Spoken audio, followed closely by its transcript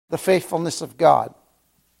the faithfulness of God.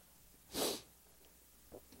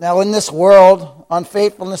 Now, in this world,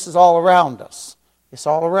 unfaithfulness is all around us. It's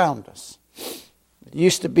all around us. It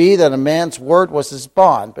used to be that a man's word was his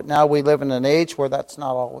bond, but now we live in an age where that's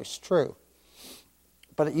not always true.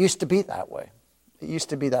 But it used to be that way. It used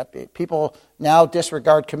to be that way. People now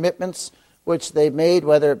disregard commitments which they made,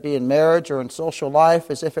 whether it be in marriage or in social life,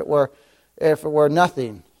 as if it were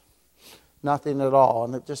nothing at all.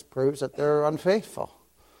 And it just proves that they're unfaithful.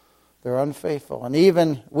 They're unfaithful. And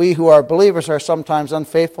even we who are believers are sometimes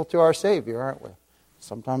unfaithful to our Savior, aren't we?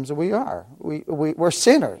 Sometimes we are. We're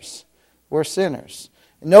sinners. We're sinners.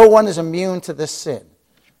 No one is immune to this sin.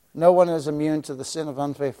 No one is immune to the sin of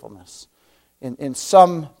unfaithfulness in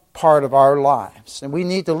some part of our lives. And we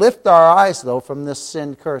need to lift our eyes, though, from this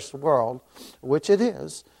sin-cursed world, which it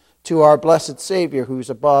is, to our blessed Savior who's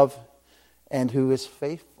above and who is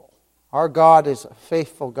faithful. Our God is a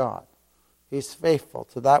faithful God. He's faithful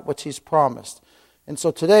to that which He's promised. And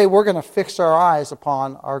so today we're going to fix our eyes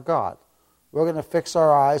upon our God. We're going to fix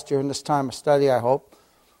our eyes during this time of study, I hope,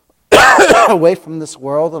 away from this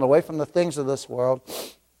world and away from the things of this world,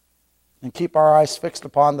 and keep our eyes fixed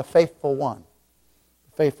upon the faithful one,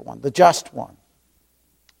 the just one,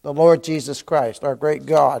 the Lord Jesus Christ, our great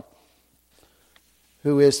God,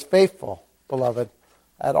 who is faithful, beloved,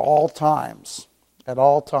 at all times. At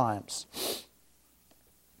all times.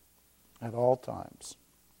 At all times.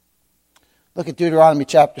 Look at Deuteronomy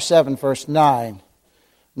chapter 7, verse 9.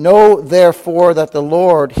 Know therefore that the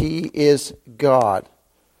Lord, He is God,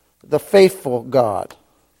 the faithful God.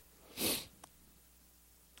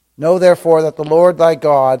 Know therefore that the Lord thy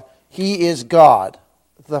God, He is God,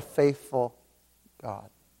 the faithful God,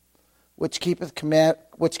 which keepeth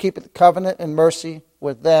covenant and mercy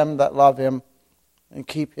with them that love Him and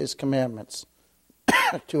keep His commandments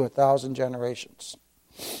to 1,000 generations.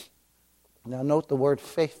 Now note the word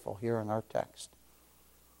faithful here in our text.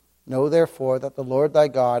 Know therefore that the Lord thy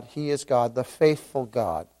God, He is God, the faithful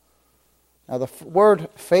God. Now the word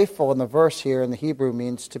faithful in the verse here in the Hebrew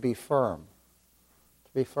means to be firm.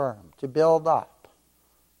 To be firm. To build up.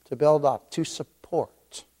 To build up. To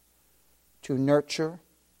support. To nurture.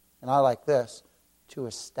 And I like this. To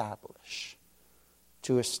establish.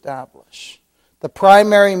 To establish. The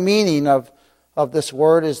primary meaning of this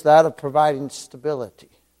word is that of providing stability.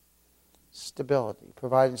 Stability.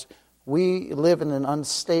 We live in an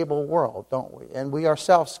unstable world, don't we? And we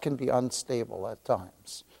ourselves can be unstable at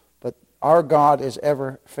times. But our God is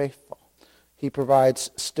ever faithful. He provides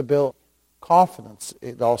stability. Confidence,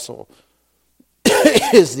 it also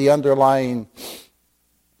is the underlying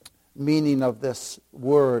meaning of this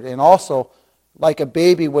word. And also, like a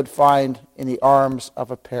baby would find in the arms of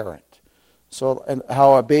a parent. So, and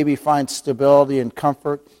how a baby finds stability and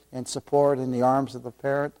comfort and support in the arms of the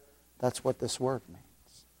parent, that's what this word means.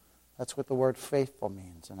 That's what the word faithful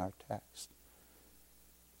means in our text.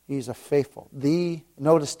 He's a faithful.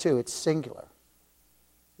 Notice too, it's singular.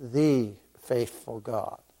 The faithful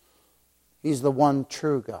God. He's the one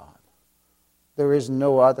true God. There is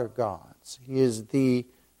no other gods. He is the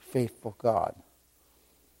faithful God.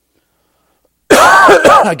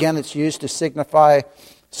 Again, it's used to signify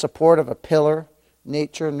support of a pillar,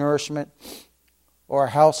 nature, nourishment, or a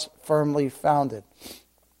house firmly founded.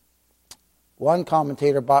 One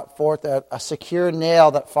commentator brought forth a secure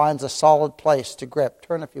nail that finds a solid place to grip.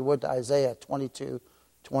 Turn, if you would, to Isaiah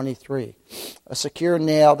 22:23. A secure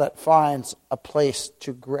nail that finds a place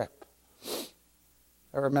to grip.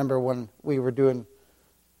 I remember when we were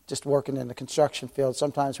just working in the construction field,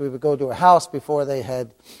 sometimes we would go to a house before they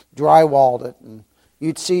had drywalled it, and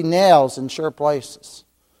you'd see nails in sure places.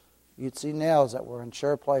 You'd see nails that were in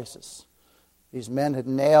sure places. These men had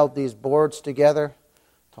nailed these boards together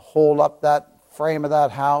to hold up that frame of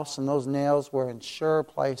that house, and those nails were in sure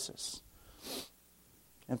places.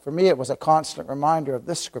 And for me, it was a constant reminder of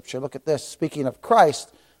this scripture. Look at this. Speaking of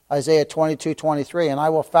Christ, Isaiah 22:23, and I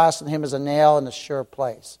will fasten him as a nail in a sure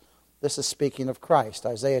place. This is speaking of Christ,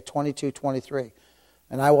 Isaiah 22:23.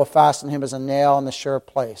 And I will fasten him as a nail in a sure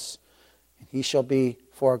place. And he shall be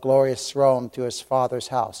for a glorious throne to his Father's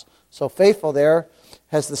house. So faithful there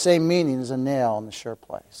has the same meaning as a nail in the sure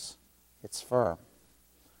place. It's firm.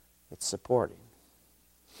 It's supporting.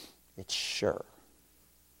 It's sure.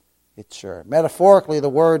 It's sure. Metaphorically, the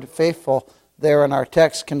word faithful there in our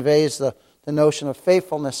text conveys the notion of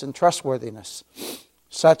faithfulness and trustworthiness,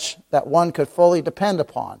 such that one could fully depend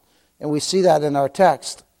upon. And we see that in our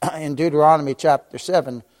text in Deuteronomy chapter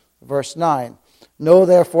 7, verse 9. Know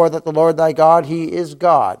therefore that the Lord thy God, He is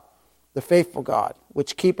God, the faithful God,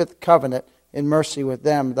 which keepeth covenant in mercy with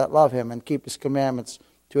them that love Him and keep His commandments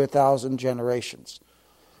to 1,000 generations.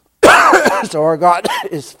 So our God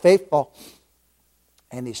is faithful,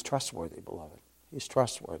 and He's trustworthy, beloved. He's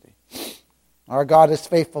trustworthy. Our God is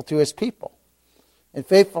faithful to His people. And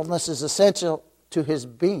faithfulness is essential to His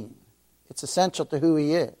being. It's essential to who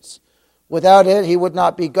He is. Without it, He would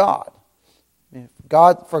not be God.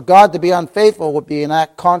 For God to be unfaithful would be an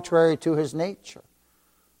act contrary to His nature.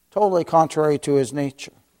 Totally contrary to His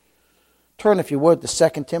nature. Turn, if you would, to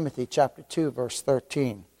 2 Timothy chapter 2, verse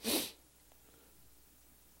 13.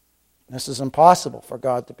 This is impossible for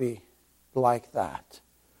God to be like that.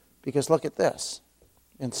 Because look at this.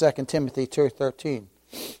 In 2 Timothy 2:13.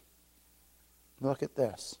 Look at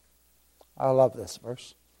this. I love this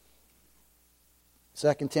verse.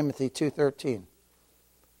 2 Timothy 2:13.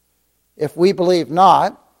 If we believe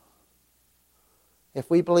not,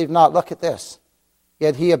 look at this.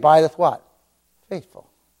 Yet He abideth what? Faithful.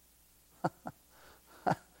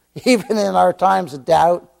 Even in our times of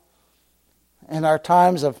doubt, in our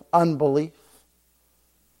times of unbelief,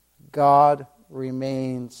 God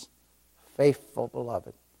remains faithful,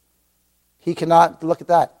 beloved. He cannot, look at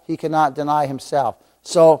that, He cannot deny Himself.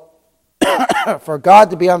 So, for God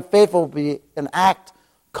to be unfaithful would be an act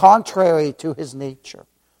contrary to His nature,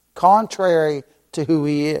 contrary to who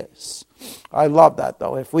He is. I love that,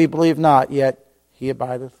 though. If we believe not, yet He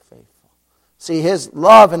abideth faithful. See, His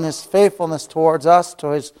love and His faithfulness towards us,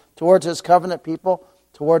 towards His covenant people,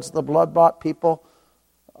 towards the blood-bought people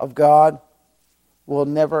of God, will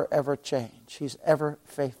never, ever change. He's ever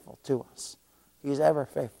faithful to us. He's ever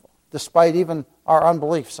faithful, despite even our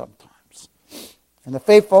unbelief sometimes. And the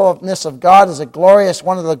faithfulness of God is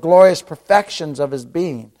one of the glorious perfections of His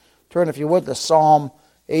being. Turn, if you would, to Psalm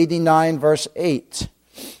 89, verse 8.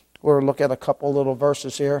 We'll look at a couple little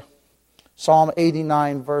verses here. Psalm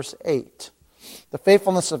 89, verse 8. The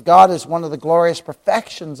faithfulness of God is one of the glorious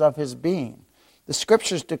perfections of His being. The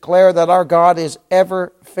Scriptures declare that our God is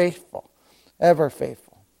ever faithful. Ever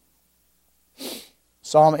faithful.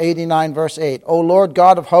 Psalm 89, verse 8. O Lord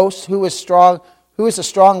God of hosts, who is a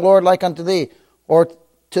strong Lord like unto Thee, or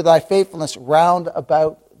to Thy faithfulness round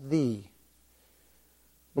about Thee?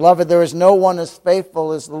 Beloved, there is no one as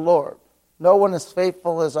faithful as the Lord. No one as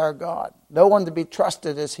faithful as our God. No one to be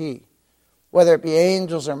trusted as He. Whether it be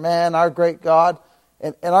angels or man, our great God.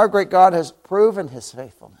 And our great God has proven His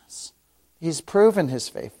faithfulness. He's proven His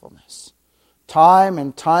faithfulness. Time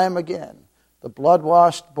and time again. The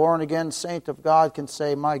blood-washed, born-again saint of God can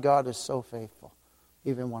say, my God is so faithful,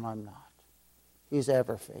 even when I'm not. He's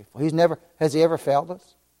ever faithful. Has He ever failed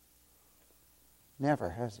us?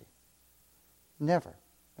 Never, has He? Never.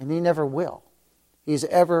 And He never will. He's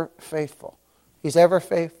ever faithful. He's ever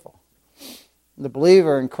faithful. The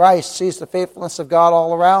believer in Christ sees the faithfulness of God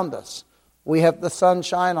all around us. We have the sun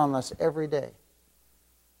shine on us every day.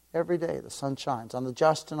 Every day the sun shines on the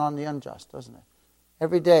just and on the unjust, doesn't it?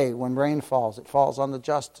 Every day when rain falls, it falls on the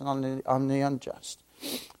just and on the unjust.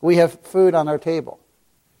 We have food on our table.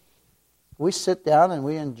 We sit down and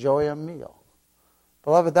we enjoy a meal.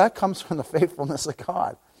 Beloved, that comes from the faithfulness of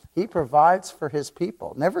God. He provides for His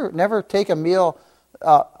people. Never take a meal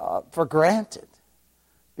for granted,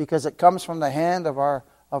 because it comes from the hand of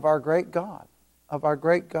our great God, of our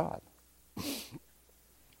great God.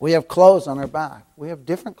 We have clothes on our back. We have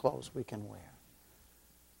different clothes we can wear.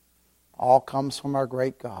 All comes from our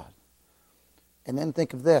great God. And then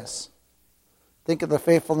think of this. Think of the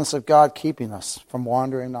faithfulness of God keeping us from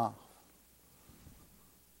wandering off.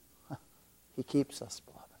 He keeps us,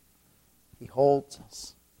 beloved. He holds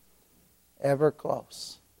us ever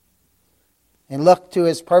close. And look to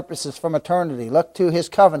His purposes from eternity. Look to His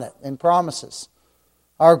covenant and promises.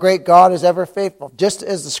 Our great God is ever faithful, just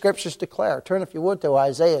as the Scriptures declare. Turn, if you would, to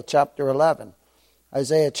Isaiah chapter 11.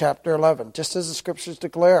 Isaiah chapter 11, just as the Scriptures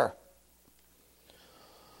declare.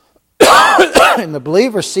 And the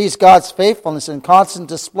believer sees God's faithfulness in constant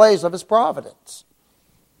displays of His providence.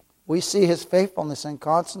 We see His faithfulness in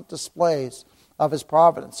constant displays of His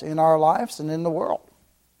providence in our lives and in the world.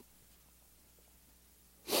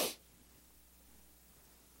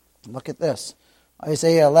 Look at this.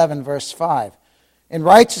 Isaiah 11, verse 5. And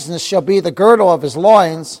righteousness shall be the girdle of His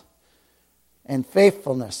loins, and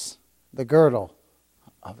faithfulness the girdle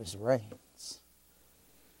of His reins.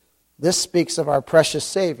 This speaks of our precious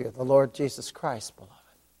Savior, the Lord Jesus Christ, beloved.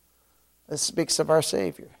 This speaks of our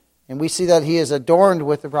Savior. And we see that He is adorned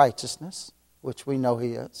with righteousness, which we know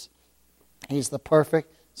He is. He's the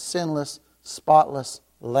perfect, sinless, spotless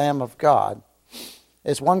Lamb of God.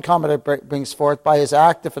 As one commentator brings forth, by His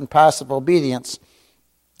active and passive obedience,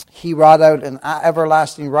 He wrought out an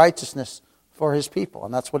everlasting righteousness for His people.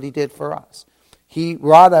 And that's what He did for us. He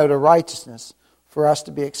wrought out a righteousness for us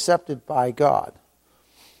to be accepted by God.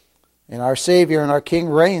 And our Savior and our King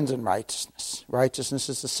reigns in righteousness. Righteousness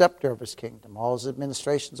is the scepter of his kingdom. All his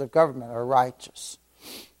administrations of government are righteous.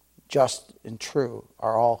 Just and true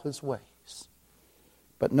are all his ways.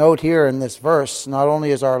 But note here in this verse, not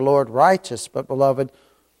only is our Lord righteous, but beloved,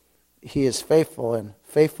 he is faithful, and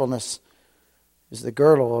faithfulness is the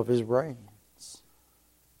girdle of his reins.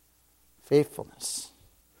 Faithfulness,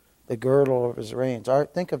 the girdle of his reins.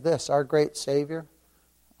 Think of this, our great Savior,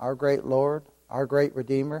 our great Lord, our great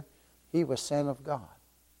Redeemer, he was sent of God.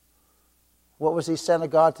 What was he sent of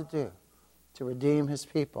God to do? To redeem his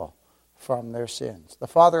people from their sins. The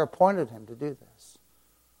Father appointed him to do this.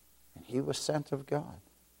 And he was sent of God.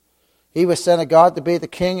 He was sent of God to be the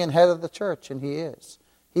king and head of the church, and he is.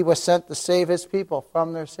 He was sent to save his people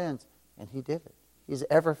from their sins, and he did it. He's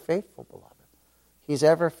ever faithful, beloved. He's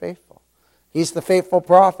ever faithful. He's the faithful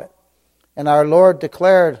prophet. And our Lord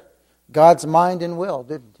declared God's mind and will,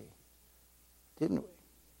 didn't he? Didn't we?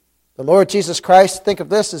 The Lord Jesus Christ, think of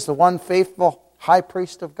this, as the one faithful high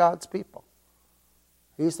priest of God's people.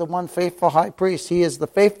 He's the one faithful high priest. He is the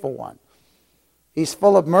faithful one. He's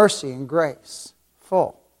full of mercy and grace.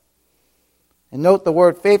 Full. And note the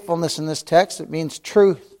word faithfulness in this text. It means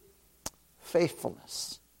truth,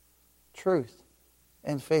 faithfulness. Truth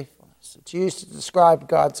and faithfulness. It's used to describe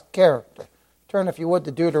God's character. Turn, if you would,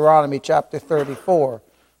 to Deuteronomy chapter 34.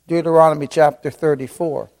 Deuteronomy chapter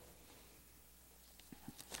 34.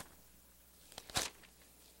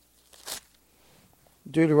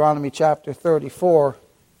 Deuteronomy chapter 34,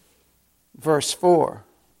 verse 4.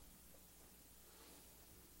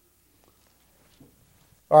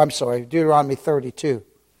 Or I'm sorry, Deuteronomy 32.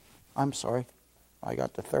 I'm sorry. I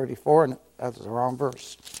got to 34 and that's the wrong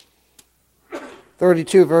verse.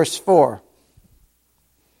 32 verse 4.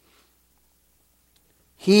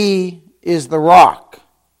 He is the rock.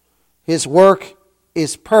 His work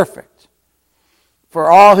is perfect.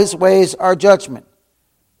 For all his ways are judgment.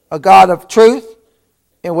 A God of truth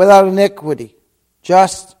and without iniquity.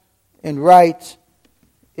 Just and right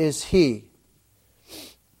is he.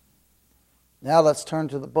 Now let's turn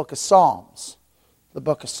to the book of Psalms. The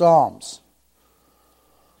book of Psalms.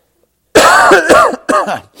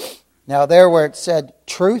 Now there where it said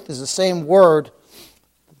truth is the same word.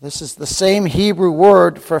 This is the same Hebrew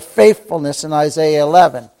word for faithfulness in Isaiah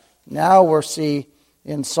 11. Now we'll see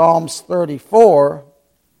in Psalms 34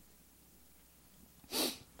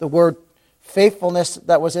 the word faithfulness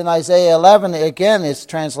that was in Isaiah 11 again is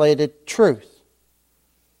translated truth.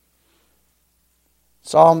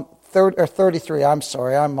 Psalm 33, I'm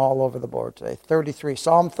sorry, I'm all over the board today. 33,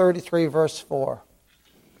 Psalm 33 verse 4.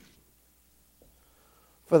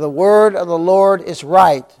 For the word of the Lord is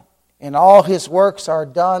right, and all his works are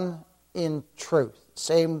done in truth.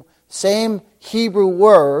 Same Hebrew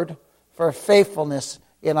word for faithfulness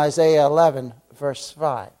in Isaiah 11 verse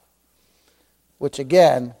 5. Which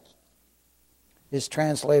again is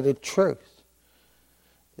translated truth.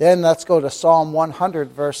 Then let's go to Psalm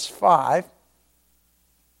 100 verse 5.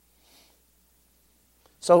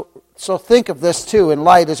 So think of this too in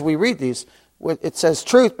light as we read these. It says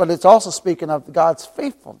truth, but it's also speaking of God's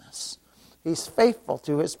faithfulness. He's faithful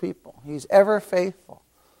to his people. He's ever faithful.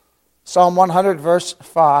 Psalm 100 verse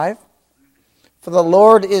 5. For the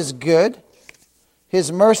Lord is good,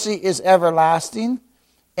 his mercy is everlasting,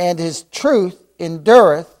 and his truth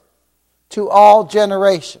endureth to all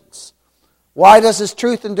generations. Why does his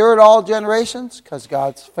truth endure to all generations? Because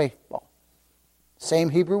God's faithful. Same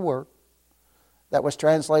Hebrew word that was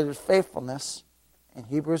translated faithfulness in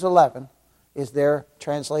Hebrews 11 is there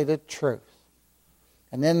translated truth.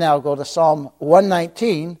 And then now go to Psalm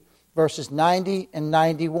 119, verses 90 and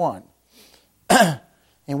 91.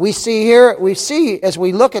 And we see as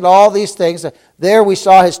we look at all these things, there we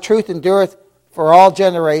saw his truth endureth for all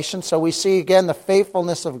generations. So we see again the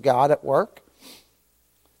faithfulness of God at work.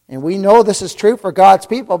 And we know this is true for God's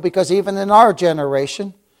people because even in our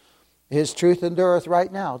generation, his truth endureth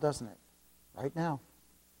right now, doesn't it? Right now.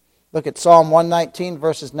 Look at Psalm 119,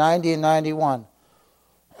 verses 90 and 91.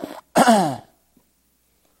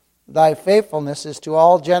 Thy faithfulness is to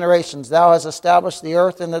all generations. Thou hast established the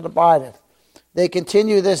earth, and it abideth. They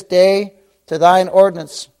continue this day to thine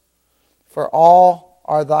ordinance, for all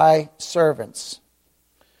are thy servants.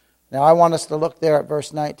 Now I want us to look there at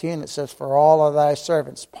verse 19. It says, for all are thy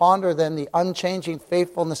servants. Ponder then the unchanging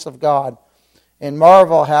faithfulness of God, and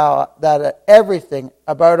marvel how that everything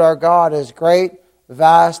about our God is great,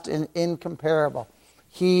 vast, and incomparable.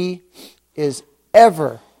 He is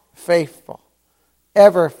ever faithful.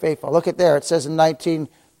 Ever faithful. Look at there. It says in 19,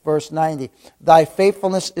 verse 90, thy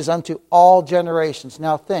faithfulness is unto all generations.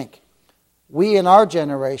 Now think, we in our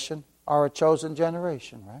generation are a chosen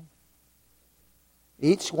generation, right?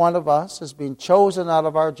 Each one of us has been chosen out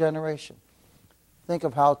of our generation. Think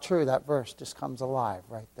of how true that verse just comes alive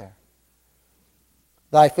right there.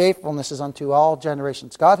 Thy faithfulness is unto all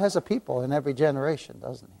generations. God has a people in every generation,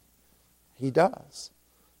 doesn't He? He does.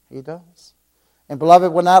 He does. And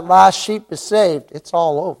beloved, when that last sheep is saved, it's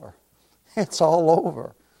all over. It's all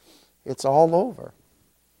over. It's all over.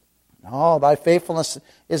 Oh, thy faithfulness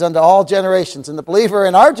is unto all generations. And the believer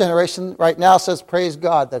in our generation right now says, praise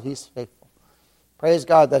God that he's faithful. Praise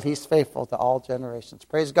God that he's faithful to all generations.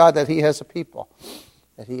 Praise God that he has a people.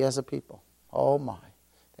 That he has a people. Oh my.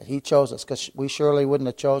 That he chose us, because we surely wouldn't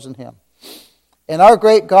have chosen him. And our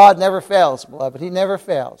great God never fails, beloved. He never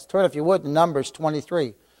fails. Turn, if you would, to Numbers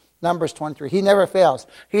 23. Numbers 23. He never fails.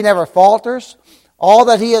 He never falters. All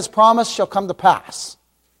that he has promised shall come to pass.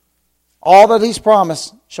 All that he's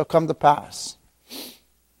promised shall come to pass.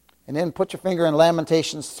 And then put your finger in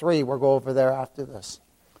Lamentations 3. We'll go over there after this.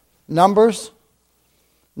 Numbers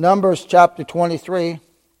chapter 23.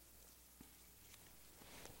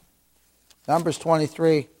 Numbers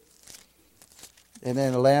 23. And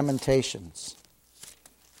then Lamentations.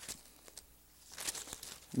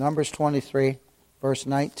 Numbers 23, verse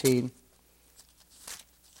 19.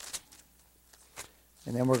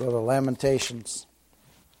 And then we'll go to Lamentations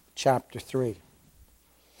chapter 3.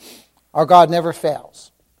 Our God never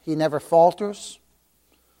fails. He never falters.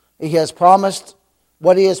 He has promised,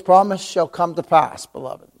 what he has promised shall come to pass,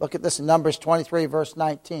 beloved. Look at this in Numbers 23, verse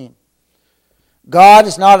 19. God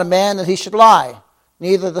is not a man that he should lie,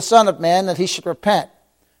 neither the Son of Man that he should repent.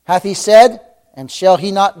 Hath he said, and shall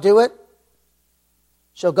he not do it?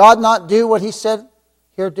 Shall God not do what he said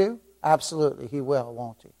he'll do? Absolutely, he will,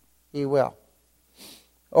 won't he? He will.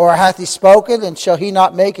 Or hath he spoken, and shall he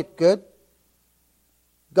not make it good?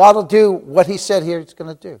 God will do what he said here he's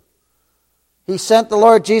going to do. He sent the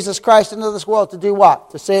Lord Jesus Christ into this world to do what?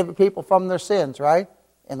 To save the people from their sins, right?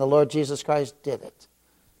 And the Lord Jesus Christ did it.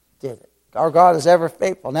 Did it. Our God is ever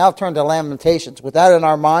faithful. Now turn to Lamentations. With that in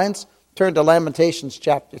our minds, turn to Lamentations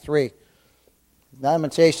chapter 3.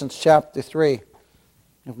 Lamentations chapter 3.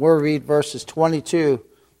 And we'll read verses 22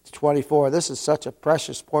 to 24. This is such a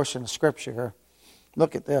precious portion of Scripture here.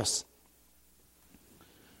 Look at this.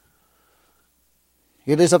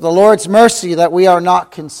 It is of the Lord's mercy that we are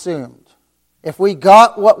not consumed. If we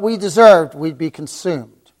got what we deserved, we'd be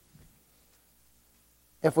consumed.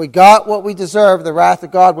 If we got what we deserved, the wrath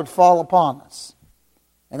of God would fall upon us.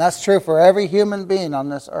 And that's true for every human being on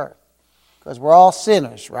this earth. Because we're all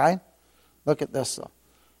sinners, right? Look at this though.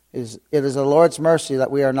 It is the Lord's mercy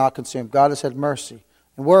that we are not consumed. God has had mercy.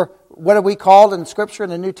 And what are we called in Scripture in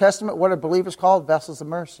the New Testament? What are believers called? Vessels of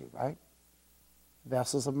mercy, right?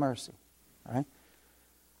 Vessels of mercy, right?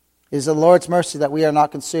 It is the Lord's mercy that we are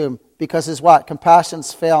not consumed. Because his what?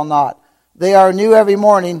 Compassions fail not. They are new every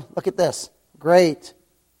morning. Look at this. Great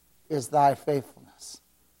is thy faithfulness.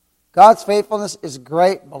 God's faithfulness is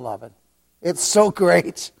great, beloved. It's so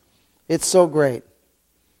great. It's so great.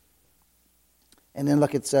 And then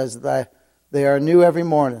look, it says, they are new every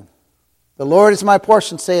morning. The Lord is my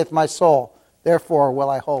portion, saith my soul. Therefore will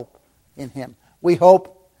I hope in him. We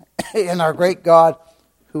hope in our great God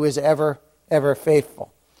who is ever, ever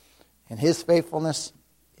faithful. And his faithfulness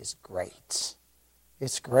is great.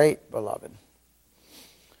 It's great, beloved.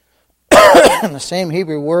 The same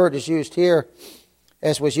Hebrew word is used here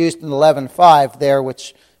as was used in 11:5 there,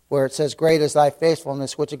 where it says, great is thy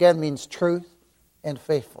faithfulness, which again means truth and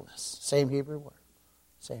faithfulness. Same Hebrew word.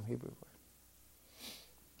 Same Hebrew word.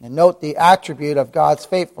 And note the attribute of God's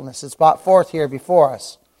faithfulness. It's brought forth here before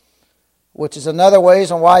us, which is another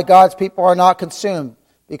reason why God's people are not consumed,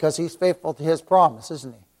 because he's faithful to his promise,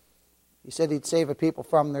 isn't he? He said he'd save a people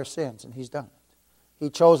from their sins, and he's done it.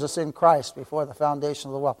 He chose us in Christ before the foundation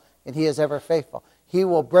of the world, and he is ever faithful. He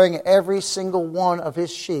will bring every single one of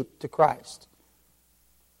his sheep to Christ.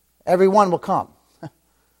 Every one will come.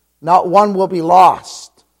 Not one will be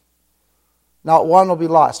lost. Not one will be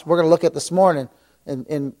lost. We're going to look at this morning,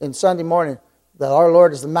 in Sunday morning, that our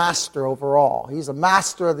Lord is the master over all. He's the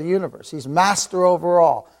master of the universe. He's master over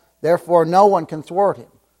all. Therefore, no one can thwart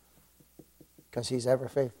him, because he's ever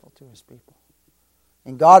faithful to his people.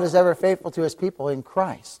 And God is ever faithful to his people in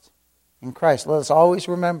Christ. In Christ. Let us always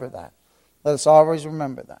remember that. Let us always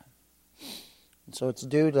remember that. And so it's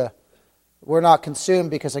due to, we're not consumed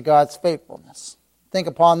because of God's faithfulness. Think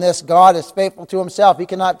upon this. God is faithful to himself. He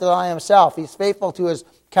cannot deny himself. He's faithful to his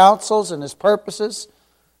counsels and his purposes,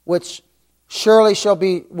 which surely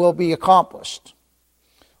will be accomplished.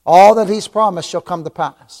 All that he's promised shall come to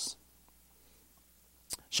pass,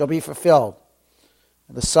 shall be fulfilled.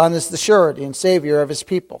 The Son is the surety and Savior of his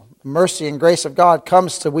people. The mercy and grace of God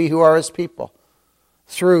comes to we who are his people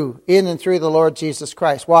in and through the Lord Jesus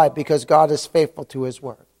Christ. Why? Because God is faithful to His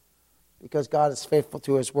word. Because God is faithful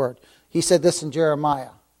to His word. He said this in Jeremiah.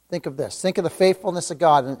 Think of this. Think of the faithfulness of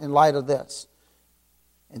God in light of this.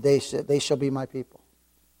 And they shall be my people,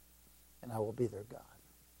 and I will be their God.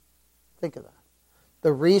 Think of that.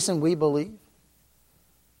 The reason we believe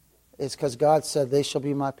is because God said, they shall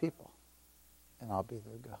be my people, and I'll be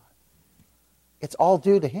their God. It's all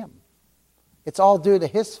due to Him. It's all due to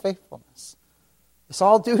His faithfulness. It's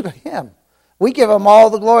all due to Him. We give Him all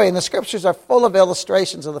the glory, and the Scriptures are full of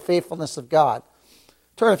illustrations of the faithfulness of God.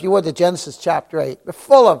 Turn, if you would, to Genesis chapter 8. They're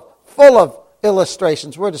full of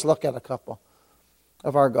illustrations. We'll just look at a couple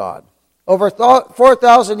of our God. Over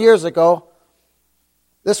 4,000 years ago,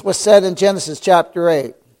 this was said in Genesis chapter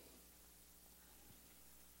 8.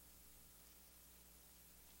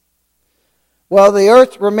 Well, the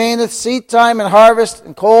earth remaineth seed time and harvest,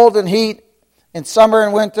 and cold and heat, and summer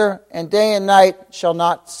and winter, and day and night shall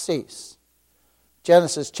not cease.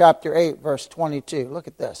 Genesis chapter 8, verse 22. Look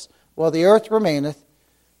at this. Well, the earth remaineth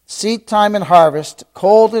seed time and harvest,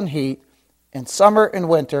 cold and heat, and summer and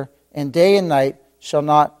winter, and day and night shall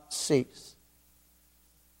not cease.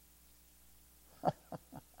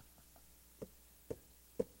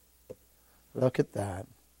 Look at that.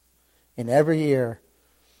 And every year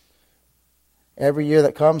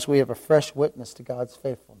that comes, we have a fresh witness to God's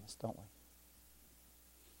faithfulness, don't we?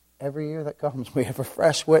 Every year that comes, we have a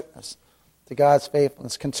fresh witness to God's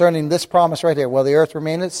faithfulness concerning this promise right here. Well, the earth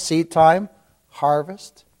remaineth seed time,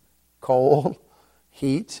 harvest, cold,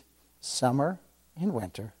 heat, summer and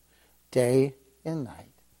winter, day and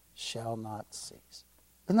night shall not cease.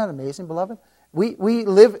 Isn't that amazing, beloved? We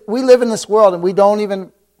live in this world, and we don't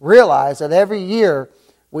even realize that every year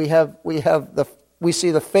we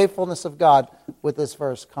see the faithfulness of God with this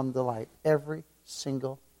verse come to light. Every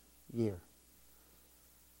single year.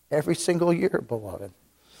 Every single year, beloved.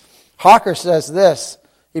 Hawker says this.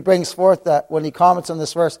 He brings forth that when he comments on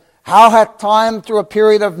this verse, how hath time through a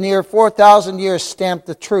period of near 4,000 years stamped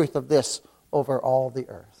the truth of this over all the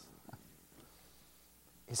earth?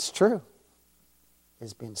 It's true.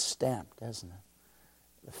 It's been stamped, hasn't it?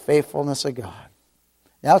 The faithfulness of God.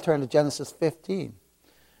 Now turn to Genesis 15.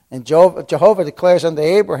 And Jehovah declares unto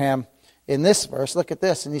Abraham in this verse, look at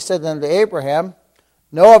this, and he said unto Abraham,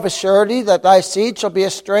 know of a surety that thy seed shall be a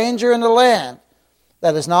stranger in the land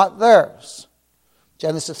that is not theirs.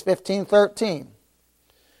 Genesis 15:13.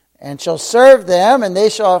 And shall serve them, and they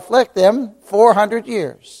shall afflict them 400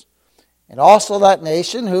 years. And also that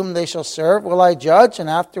nation whom they shall serve will I judge, and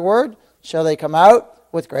afterward shall they come out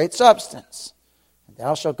with great substance. And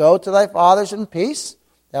thou shalt go to thy fathers in peace.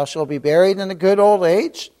 Thou shalt be buried in a good old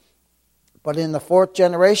age. But in the fourth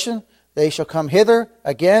generation they shall come hither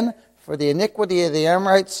again, for the iniquity of the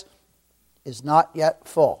Amorites is not yet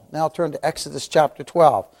full. Now turn to Exodus chapter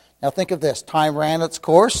 12. Now think of this. Time ran its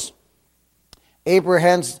course.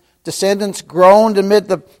 Abraham's descendants groaned amid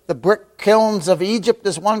the brick kilns of Egypt,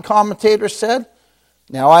 as one commentator said.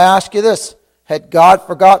 Now I ask you this. Had God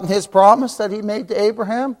forgotten His promise that He made to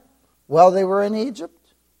Abraham while they were in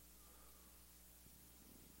Egypt?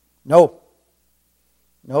 No.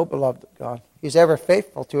 No, beloved of God. He's ever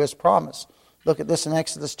faithful to His promise. Look at this in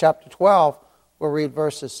Exodus chapter 12. We'll read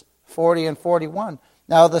verses 40 and 41.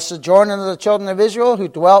 Now the sojourner of the children of Israel who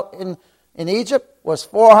dwelt in Egypt was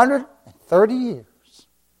 430 years.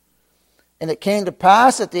 And it came to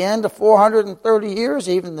pass at the end of 430 years,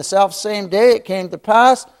 even the selfsame day, it came to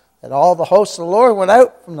pass that all the hosts of the Lord went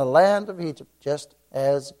out from the land of Egypt, just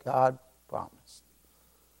as God promised.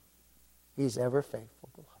 He's ever faithful,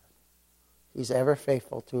 beloved. He's ever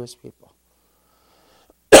faithful to His people.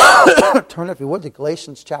 Turn, if you would, to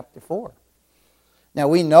Galatians chapter 4. Now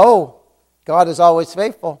we know God is always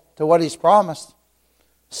faithful to what He's promised.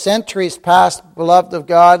 Centuries past, beloved of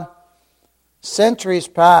God, centuries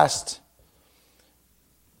past,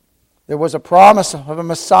 there was a promise of a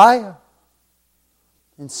Messiah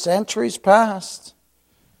in centuries past.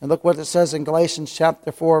 And look what it says in Galatians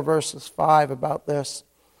chapter 4, verses 5 about this.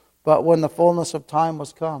 But when the fullness of time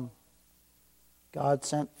was come, God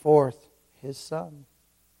sent forth His Son.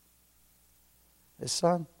 His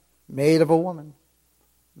Son, made of a woman,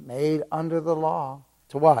 made under the law.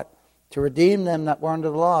 To what? To redeem them that were under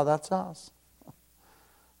the law. That's us.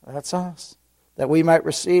 That's us. That we might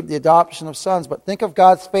receive the adoption of sons. But think of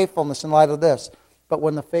God's faithfulness in light of this. But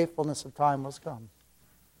when the faithfulness of time was come.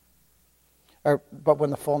 But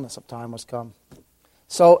when the fullness of time was come.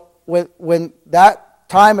 So when that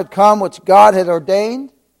time had come which God had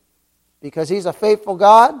ordained, because He's a faithful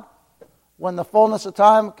God, when the fullness of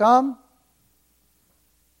time had come,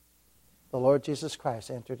 the Lord Jesus Christ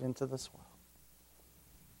entered into this world.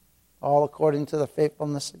 All according to the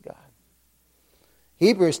faithfulness of God.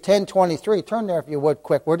 Hebrews 10:23. Turn there if you would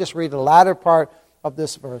quick. We'll just read the latter part of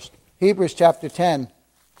this verse. Hebrews chapter 10,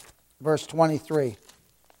 verse 23.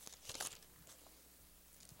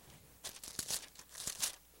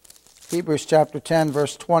 Hebrews chapter 10,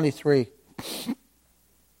 verse 23.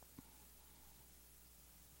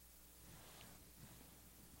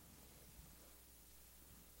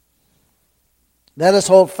 Let us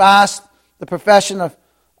hold fast the profession of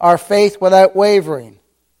our faith without wavering.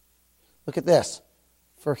 Look at this.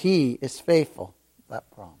 For he is faithful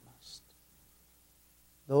that promised.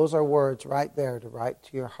 Those are words right there to write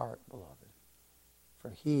to your heart, beloved.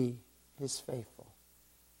 For he is faithful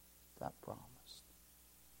that promised.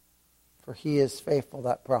 For he is faithful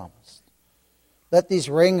that promised. Let these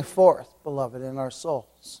ring forth, beloved, in our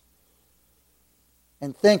souls.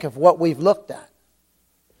 And think of what we've looked at.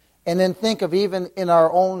 And then think of even in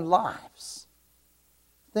our own lives.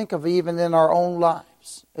 Think of even in our own lives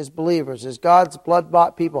as believers, as God's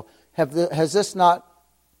blood-bought people. Has this not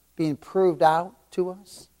been proved out to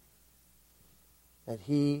us? That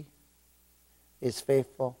he is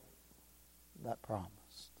faithful that promised.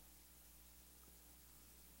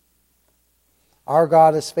 Our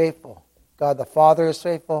God is faithful. God the Father is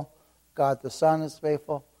faithful. God the Son is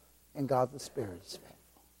faithful. And God the Spirit is faithful.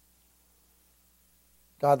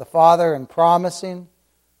 God the Father, in promising,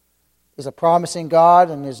 is a promising God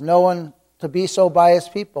and is known to be so by His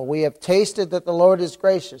people. We have tasted that the Lord is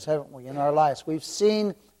gracious, haven't we, in our lives? We've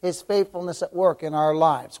seen His faithfulness at work in our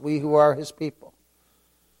lives, we who are His people.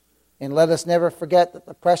 And let us never forget that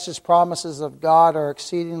the precious promises of God are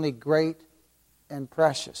exceedingly great and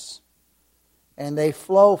precious. And they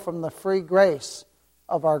flow from the free grace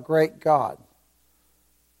of our great God.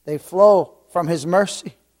 They flow from His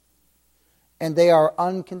mercy. And they are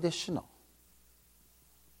unconditional.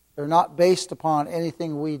 They're not based upon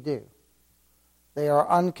anything we do. They are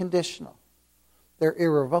unconditional. They're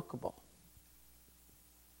irrevocable.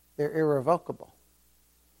 They're irrevocable.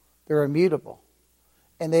 They're immutable.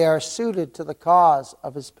 And they are suited to the cause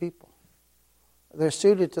of His people. They're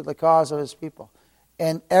suited to the cause of His people.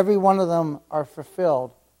 And every one of them are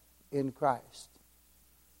fulfilled in Christ.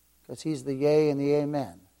 Because He's the yea and the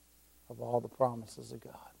amen of all the promises of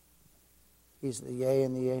God. He's the yea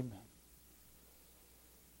and the amen.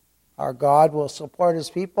 Our God will support His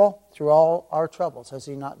people through all our troubles. Has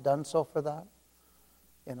He not done so for that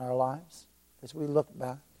in our lives? As we look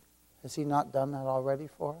back, has He not done that already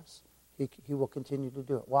for us? He will continue to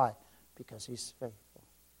do it. Why? Because He's faithful.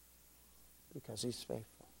 Because He's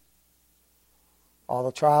faithful. All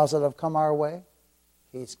the trials that have come our way,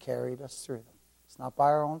 He's carried us through them. It's not by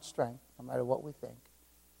our own strength, no matter what we think.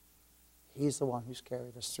 He's the one who's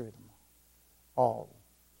carried us through them all.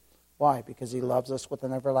 Why? Because He loves us with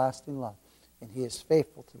an everlasting love. And He is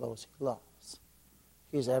faithful to those He loves.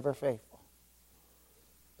 He is ever faithful.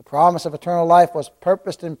 The promise of eternal life was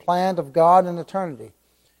purposed and planned of God in eternity.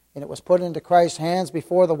 And it was put into Christ's hands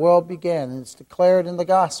before the world began. And it's declared in the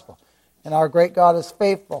gospel. And our great God is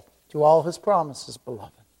faithful to all His promises,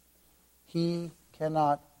 beloved. He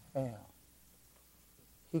cannot fail.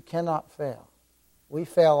 He cannot fail. We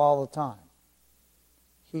fail all the time.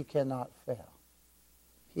 He cannot fail.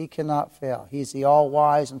 He cannot fail. He's the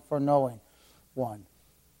all-wise and foreknowing one.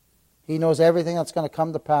 He knows everything that's going to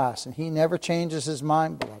come to pass, and He never changes His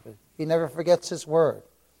mind, beloved. He never forgets His word.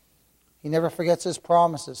 He never forgets His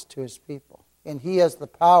promises to His people. And He has the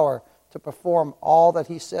power to perform all that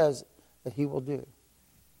He says that He will do.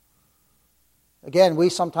 Again, we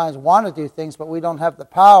sometimes want to do things, but we don't have the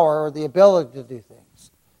power or the ability to do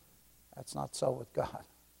things. That's not so with God.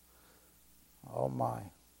 Oh my.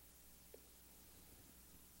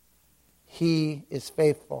 He is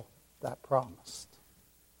faithful that promised.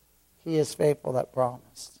 He is faithful that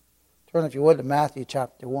promised. Turn, if you would, to Matthew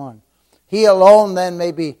chapter 1. He alone then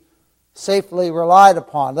may be safely relied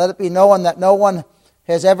upon. Let it be known that no one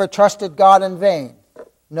has ever trusted God in vain.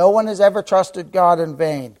 No one has ever trusted God in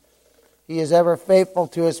vain. He is ever faithful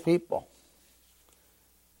to His people.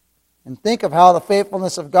 And think of how the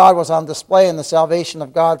faithfulness of God was on display in the salvation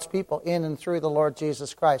of God's people in and through the Lord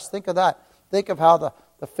Jesus Christ. Think of that. Think of how the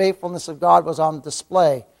faithfulness of God was on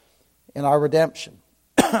display in our redemption.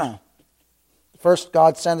 First,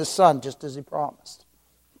 God sent His Son just as He promised.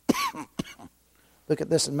 Look at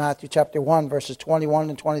this in Matthew chapter 1, verses 21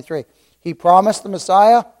 and 23. He promised the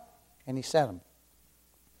Messiah, and He sent Him.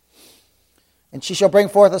 And she shall bring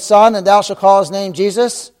forth a son, and thou shalt call his name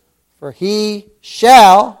Jesus, for He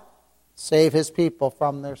shall save His people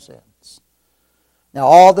from their sins. Now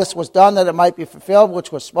all this was done that it might be fulfilled,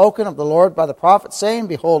 which was spoken of the Lord by the prophet, saying,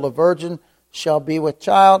 Behold, a virgin shall be with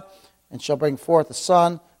child, and shall bring forth a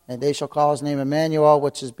son, And they shall call his name Emmanuel,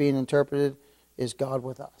 which is being interpreted is God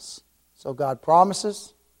with us. So God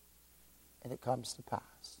promises, and it comes to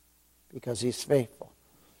pass because he's faithful.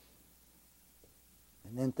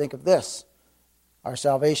 And then think of this. Our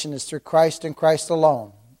salvation is through Christ and Christ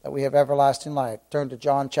alone, that we have everlasting life. Turn to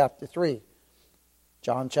John chapter 3.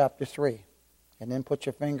 John chapter 3. And then put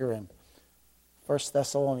your finger in 1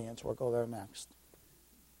 Thessalonians. We'll go there next.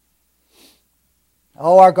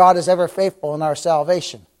 Oh, our God is ever faithful in our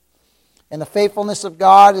salvation. And the faithfulness of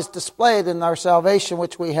God is displayed in our salvation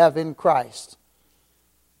which we have in Christ.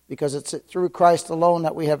 Because it's through Christ alone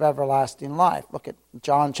that we have everlasting life. Look at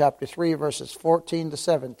John chapter 3, verses 14 to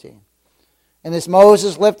 17. And as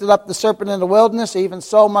Moses lifted up the serpent in the wilderness, even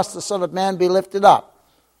so must the Son of Man be lifted up,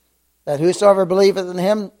 that whosoever believeth in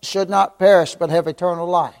him should not perish, but have eternal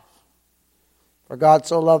life. For God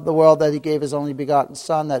so loved the world that he gave his only begotten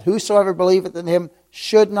Son, that whosoever believeth in him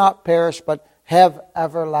should not perish, but have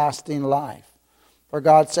everlasting life. For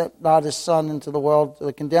God sent not his Son into the world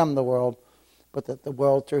to condemn the world, but that the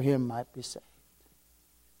world through him might be saved.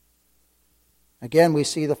 Again, we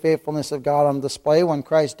see the faithfulness of God on display when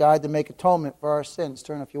Christ died to make atonement for our sins.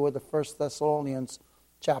 Turn, if you would, to 1 Thessalonians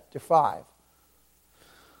chapter 5.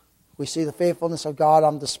 We see the faithfulness of God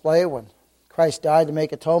on display when Christ died to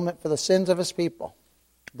make atonement for the sins of his people,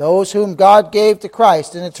 those whom God gave to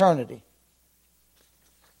Christ in eternity.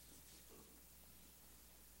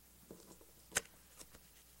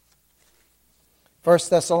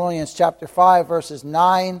 First Thessalonians chapter 5, verses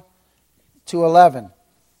 9 to 11.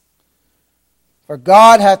 For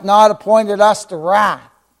God hath not appointed us to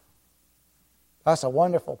wrath. That's a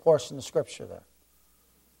wonderful portion of Scripture there.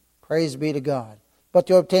 Praise be to God. But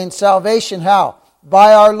to obtain salvation, how?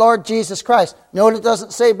 By our Lord Jesus Christ. Note it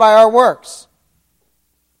doesn't say by our works.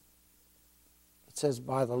 It says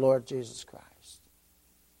by the Lord Jesus Christ.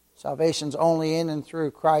 Salvation's only in and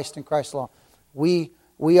through Christ and Christ alone.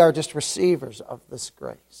 We are just receivers of this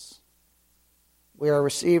grace. We are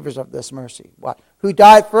receivers of this mercy. What? Who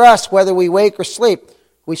died for us, whether we wake or sleep,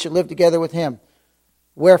 we should live together with him.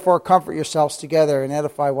 Wherefore comfort yourselves together and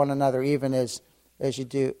edify one another, even as you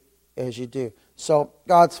do. So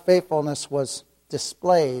God's faithfulness was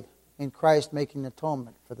displayed in Christ making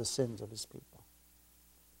atonement for the sins of his people.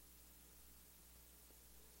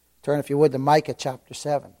 Turn, if you would, to Micah chapter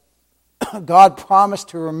 7. God promised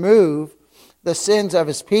to remove the sins of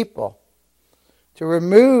his people. To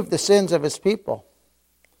remove the sins of his people.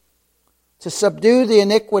 To subdue the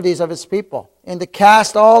iniquities of his people. And to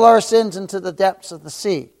cast all our sins into the depths of the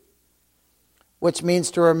sea. Which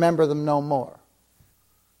means to remember them no more.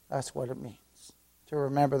 That's what it means. To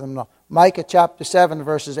remember them no more. Micah chapter 7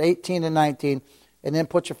 verses 18 and 19. And then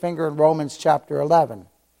put your finger in Romans chapter 11.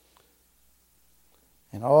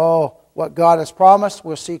 And what God has promised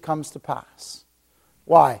we'll see comes to pass.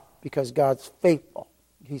 Why? Because God's faithful.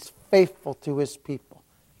 He's faithful to his people.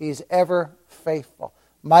 He's ever faithful.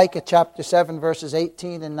 Micah chapter 7 verses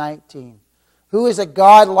 18 and 19. Who is a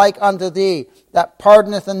God like unto thee, that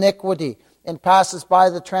pardoneth iniquity, and passes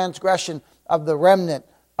by the transgression of the remnant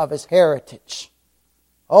of his heritage?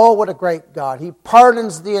 Oh, what a great God. He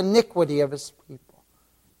pardons the iniquity of his people.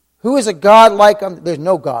 Who is a God like unto... There's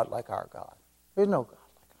no God like our God. There's no God.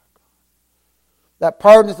 That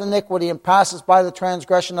pardoneth iniquity and passes by the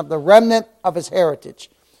transgression of the remnant of his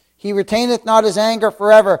heritage. He retaineth not his anger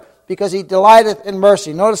forever, because he delighteth in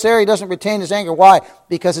mercy. Notice there, he doesn't retain his anger. Why?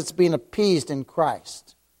 Because it's been appeased in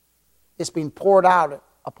Christ. It's been poured out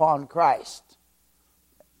upon Christ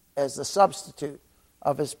as the substitute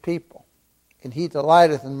of his people. And he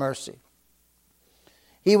delighteth in mercy.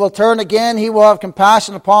 He will turn again. He will have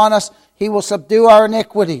compassion upon us. He will subdue our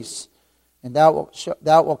iniquities. And thou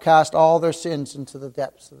will cast all their sins into the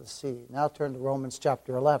depths of the sea. Now turn to Romans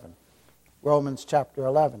chapter 11. Romans chapter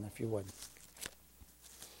 11, if you would.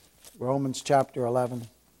 Romans chapter 11.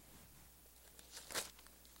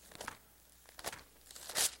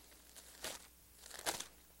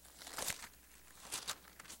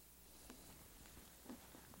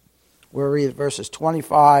 We'll read verses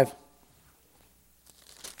 25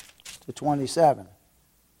 to 27.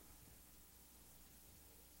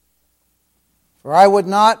 For I would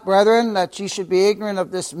not, brethren, that ye should be ignorant of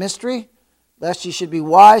this mystery, lest ye should be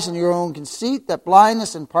wise in your own conceit, that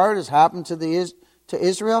blindness in part has happened to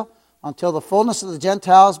Israel, until the fullness of the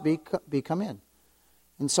Gentiles be come in.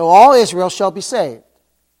 And so all Israel shall be saved.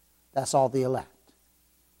 That's all the elect.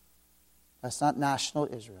 That's not national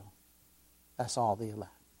Israel. That's all the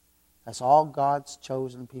elect. That's all God's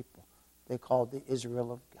chosen people. They called the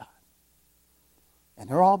Israel of God. And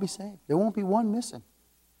they'll all be saved. There won't be one missing.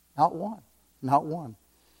 Not one. Not one.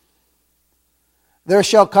 There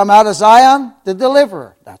shall come out of Zion the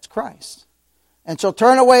deliverer, that's Christ, and shall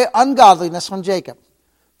turn away ungodliness from Jacob.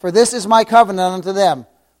 For this is my covenant unto them,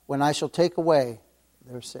 when I shall take away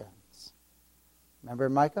their sins. Remember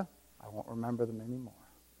Micah? I won't remember them anymore.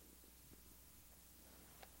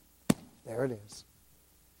 There it is.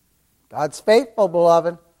 God's faithful,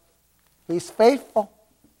 beloved. He's faithful.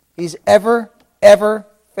 He's ever, ever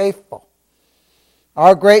faithful.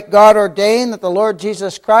 Our great God ordained that the Lord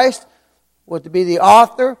Jesus Christ would be the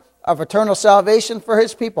author of eternal salvation for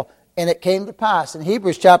His people. And it came to pass. In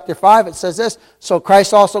Hebrews chapter 5 it says this, So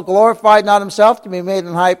Christ also glorified not Himself to be made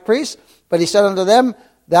an high priest, but He said unto them,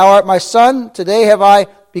 Thou art my Son, today have I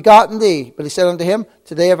begotten thee. But He said unto him,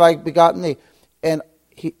 Today have I begotten thee. And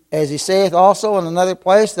as He saith also in another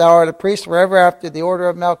place, Thou art a priest forever after the order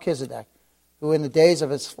of Melchizedek, who in the days of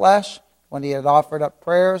his flesh, when he had offered up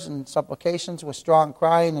prayers and supplications with strong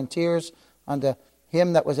crying and tears unto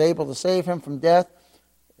Him that was able to save him from death,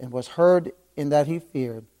 and was heard in that he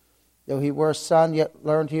feared. Though he were a son, yet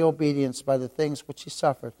learned he obedience by the things which he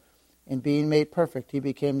suffered. And being made perfect, he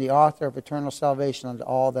became the author of eternal salvation unto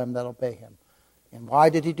all them that obey him. And why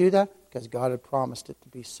did he do that? Because God had promised it to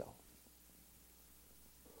be so.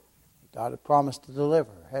 God had promised to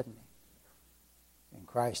deliver, hadn't He? And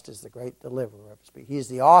Christ is the great deliverer. He is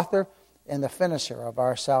the author and the finisher of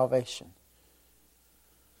our salvation.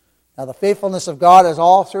 Now the faithfulness of God is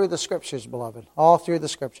all through the Scriptures, beloved. All through the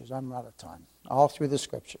Scriptures. I'm out of time. All through the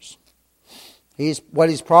Scriptures. What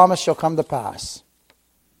He's promised shall come to pass.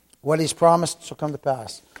 What He's promised shall come to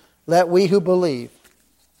pass. Let we who believe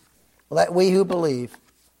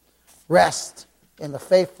rest in the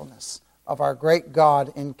faithfulness of our great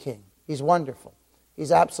God and King. He's wonderful.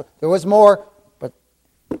 He's absolute. There was more, but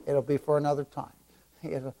it'll be for another time.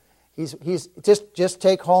 He's just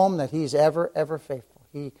take home that He's ever, ever faithful.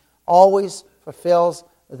 He always fulfills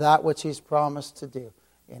that which He's promised to do.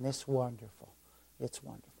 And it's wonderful. It's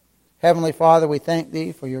wonderful. Heavenly Father, we thank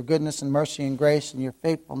Thee for Your goodness and mercy and grace and Your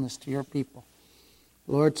faithfulness to Your people.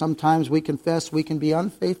 Lord, sometimes we confess we can be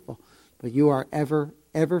unfaithful, but You are ever,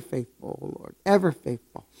 ever faithful, O Lord, ever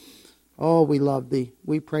faithful. Oh, we love Thee.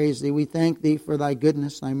 We praise Thee. We thank Thee for Thy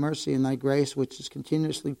goodness, Thy mercy, and Thy grace, which is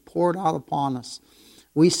continuously poured out upon us.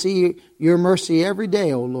 We see Your mercy every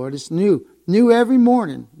day, O Lord. It's new. New every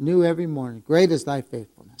morning. New every morning. Great is Thy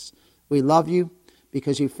faithfulness. We love You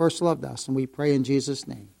because You first loved us, and we pray in Jesus'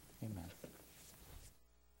 name.